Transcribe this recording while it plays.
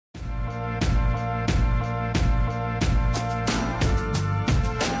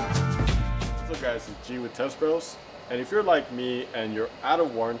guys, it's G with Test Bros. And if you're like me and you're out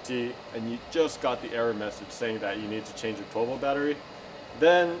of warranty and you just got the error message saying that you need to change your 12 volt battery,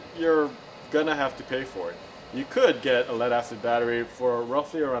 then you're gonna have to pay for it. You could get a lead acid battery for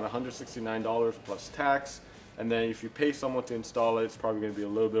roughly around $169 plus tax, and then if you pay someone to install it, it's probably gonna be a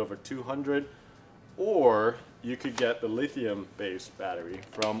little bit over $200. Or you could get the lithium based battery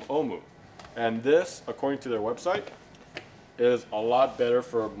from Ohmmu. And this, according to their website, is a lot better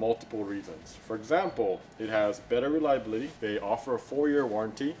for multiple reasons. For example, it has better reliability. They offer a 4-year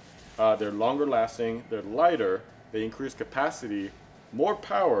warranty. They're longer lasting, they're lighter, they increase capacity, more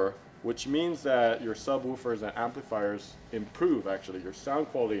power, which means that your subwoofers and amplifiers improve actually. Your sound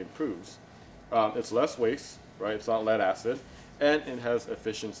quality improves. It's less waste, right? It's not lead acid, and it has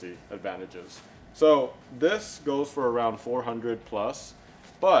efficiency advantages. So this goes for around 400 plus,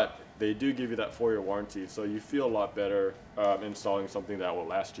 but they do give you that 4-year warranty, so you feel a lot better installing something that will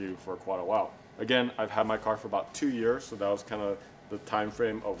last you for quite a while. Again, I've had my car for about 2 years, so that was kind of the time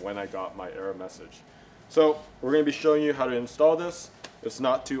frame of when I got my error message. So we're going to be showing you how to install this. It's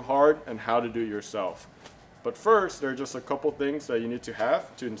not too hard, and how to do it yourself. But first, there are just a couple things that you need to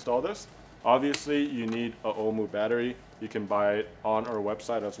have to install this. Obviously, you need an Ohmmu battery. You can buy it on our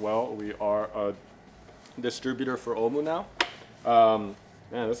website as well. We are a distributor for Ohmmu now.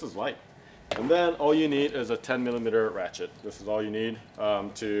 Man, this is light. And then all you need is a 10mm ratchet. This is all you need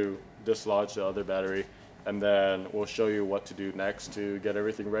to dislodge the other battery. And then we'll show you what to do next to get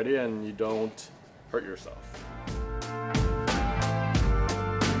everything ready and you don't hurt yourself.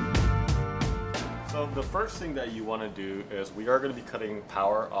 So the first thing that you want to do is we are going to be cutting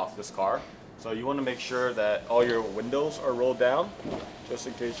power off this car. So you want to make sure that all your windows are rolled down, just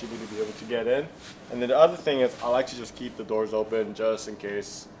in case you need to be able to get in. And then the other thing is I like to just keep the doors open just in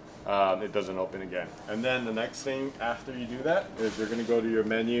case it doesn't open again. And then the next thing after you do that is you're going to go to your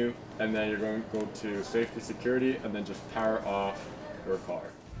menu, and then you're going to go to safety security, and then just power off your car.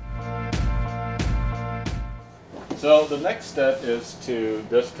 So the next step is to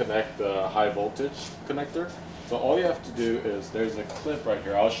disconnect the high voltage connector. So all you have to do is, there's a clip right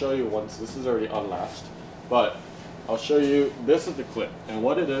here. I'll show you once, this is already unlatched, but I'll show you, this is the clip. And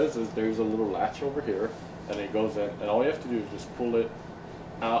what it is there's a little latch over here, and it goes in, and all you have to do is just pull it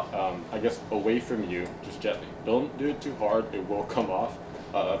out, I guess away from you, just gently. Don't do it too hard, it will come off.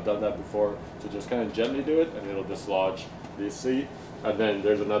 I've done that before, so just kind of gently do it, and it'll dislodge the seat. And then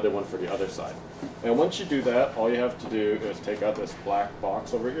there's another one for the other side. And once you do that, all you have to do is take out this black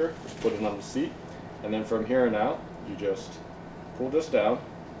box over here, just put it on the seat. And then from here on out, you just pull this down,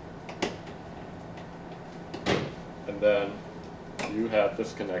 and then you have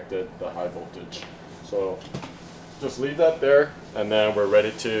disconnected the high voltage. So just leave that there, and then we're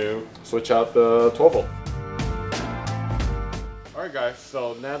ready to switch out the 12 volt. Alright guys,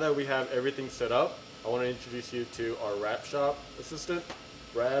 so now that we have everything set up, I want to introduce you to our wrap shop assistant,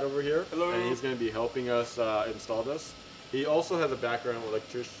 Brad over here. Hello. And he's going to be helping us install this. He also has a background in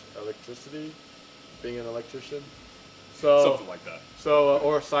electricity, being an electrician, so something like that. So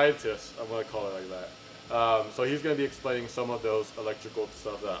or a scientist, I'm gonna call it like that. So he's gonna be explaining some of those electrical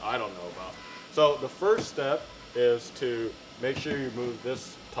stuff that I don't know about. So the first step is to make sure you remove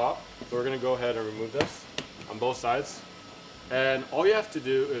this top. So we're gonna go ahead and remove this on both sides, and all you have to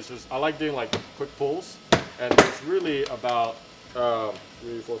do is just, I like doing like quick pulls, and it's really about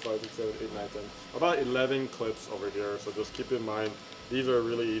 3, 4, 5, 6, 7, 8, 9, 10, about 11 clips over here. So just keep in mind, these are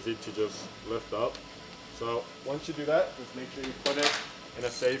really easy to just lift up. So once you do that, just make sure you put it in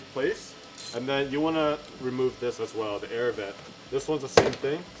a safe place. And then you want to remove this as well, the air vent. This one's the same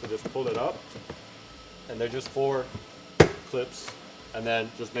thing, so just pull it up. And they're just 4 clips, and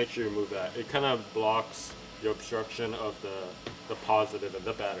then just make sure you remove that. It kind of blocks the obstruction of the positive and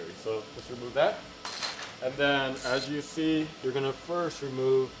the battery. So just remove that. And then as you see, you're going to first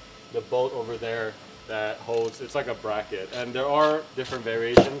remove the bolt over there that holds, it's like a bracket, and there are different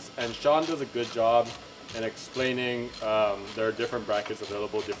variations, and Sean does a good job in explaining there are different brackets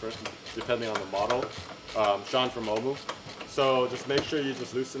available depending on the model. Sean from Ohmmu. So just make sure you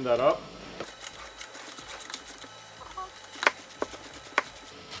just loosen that up.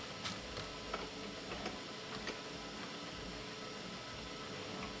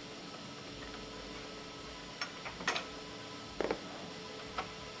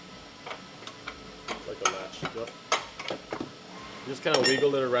 Like a latch. Yep. Just kind of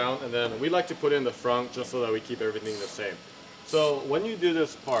wiggle it around, and then we like to put it in the front just so that we keep everything the same. So when you do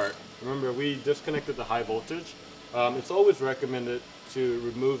this part, remember we disconnected the high voltage. It's always recommended to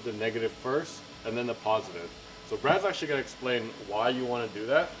remove the negative first and then the positive. So Brad's actually going to explain why you want to do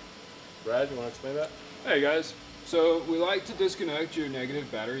that. Brad, you want to explain that? Hey guys, so we like to disconnect your negative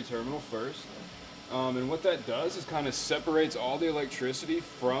battery terminal first. And what that does is kind of separates all the electricity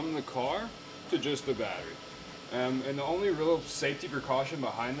from the car to just the battery. And the only real safety precaution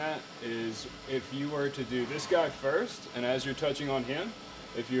behind that is if you were to do this guy first, and as you're touching on him,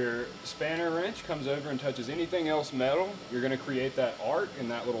 if your spanner wrench comes over and touches anything else metal, you're going to create that arc and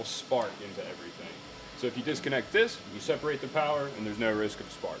that little spark into everything. So if you disconnect this, you separate the power and there's no risk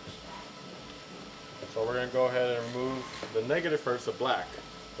of sparks. So we're going to go ahead and remove the negative first, the black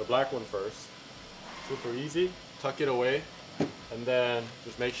one first. Super easy. Tuck it away, and then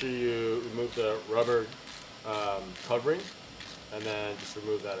just make sure you remove the rubber covering, and then just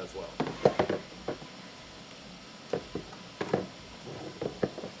remove that as well.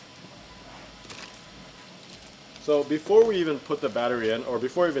 So before we even put the battery in, or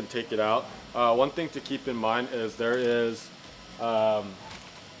before we even take it out, one thing to keep in mind is there is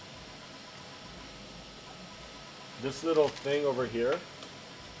this little thing over here,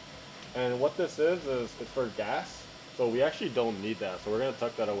 and what this is it's for gas. So we actually don't need that, so we're going to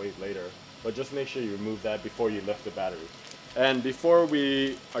tuck that away later, but just make sure you remove that before you lift the battery. And before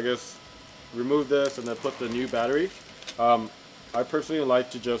we, I guess, remove this and then put the new battery, I personally like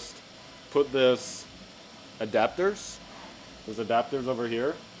to just put this adapters. There's adapters over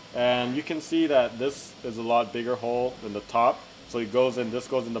here, and you can see that this is a lot bigger hole than the top, so it goes in, this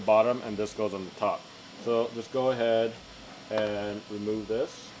goes in the bottom and this goes on the top. So just go ahead and remove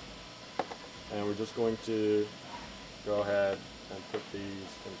this, and we're just going to go ahead and put these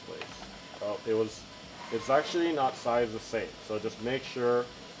in place. Oh, it's actually not sized the same, so just make sure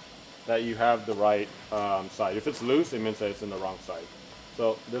that you have the right side. If it's loose, it means that it's in the wrong side.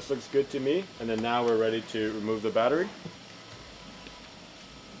 So this looks good to me, and then now we're ready to remove the battery.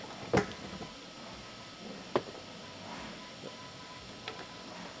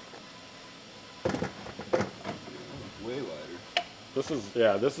 Way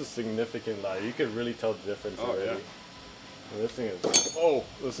lighter. This is significantly lighter. You can really tell the difference already. Yeah. And this thing is,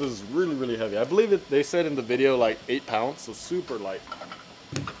 this is really, really heavy. I believe they said in the video like 8 pounds, so super light.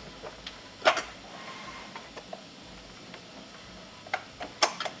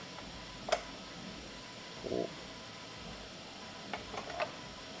 Cool.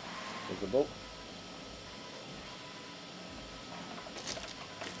 There's the bolt.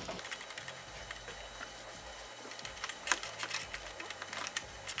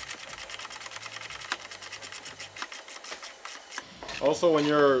 Also, when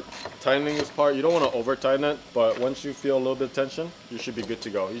you're tightening this part, you don't want to over tighten it, but once you feel a little bit of tension, you should be good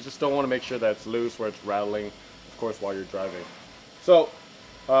to go. You just don't want to make sure that it's loose where it's rattling, of course, while you're driving. So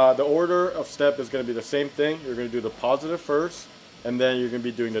the order of step is going to be the same thing. You're going to do the positive first, and then you're going to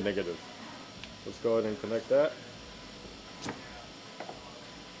be doing the negative. Let's go ahead and connect that.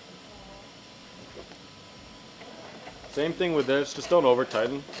 Same thing with this, just don't over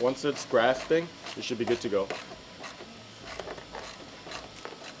tighten. Once it's grasping, you should be good to go.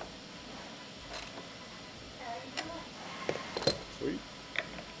 Sweet.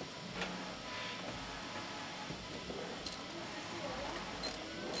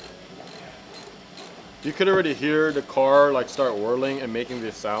 You could already hear the car like start whirling and making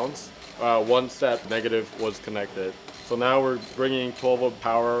these sounds once that negative was connected. So now we're bringing 12-volt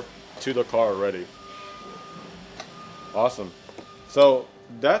power to the car already. Awesome. So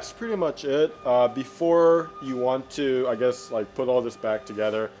that's pretty much it. Before you want to, I guess, like put all this back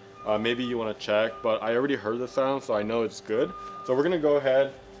together, maybe you want to check, but I already heard the sound, so I know it's good. So we're gonna go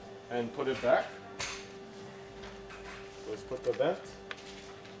ahead and put it back. Let's put the vent.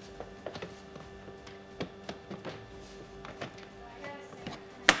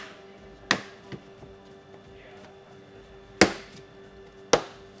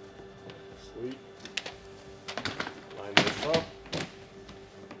 Sweet. Line this up.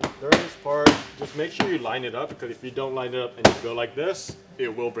 During this part, just make sure you line it up, because if you don't line it up and you go like this,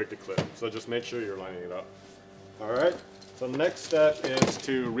 it will break the clip. So just make sure you're lining it up. All right. So next step is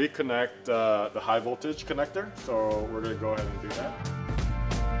to reconnect the high voltage connector. So we're going to go ahead and do that.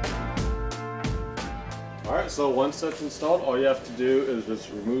 All right. So once that's installed, all you have to do is just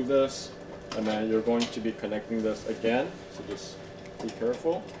remove this, and then you're going to be connecting this again. So just be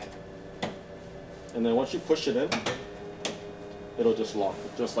careful. And then once you push it in, it'll just lock,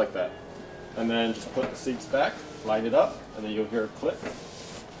 just like that. And then just put the seats back, line it up, and then you'll hear a click.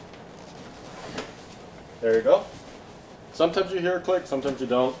 There you go. Sometimes you hear a click, sometimes you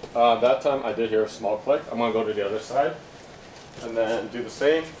don't. That time I did hear a small click. I'm gonna go to the other side and then do the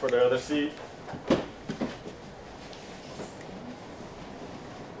same for the other seat.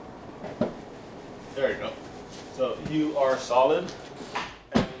 There you go. So you are solid.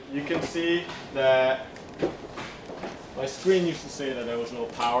 And you can see that My screen used to say that there was no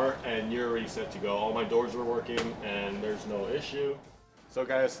power, and you're already set to go. All my doors were working and there's no issue. So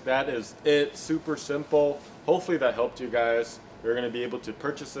guys, that is it. Super simple. Hopefully that helped you guys. You're going to be able to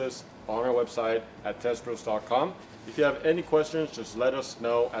purchase this on our website at testbros.com. If you have any questions, just let us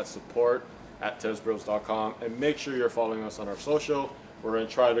know at support@testbros.com, and make sure you're following us on our social. We're going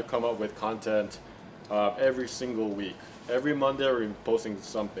to try to come up with content every single week. Every Monday we're posting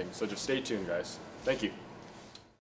something, so just stay tuned, guys. Thank you.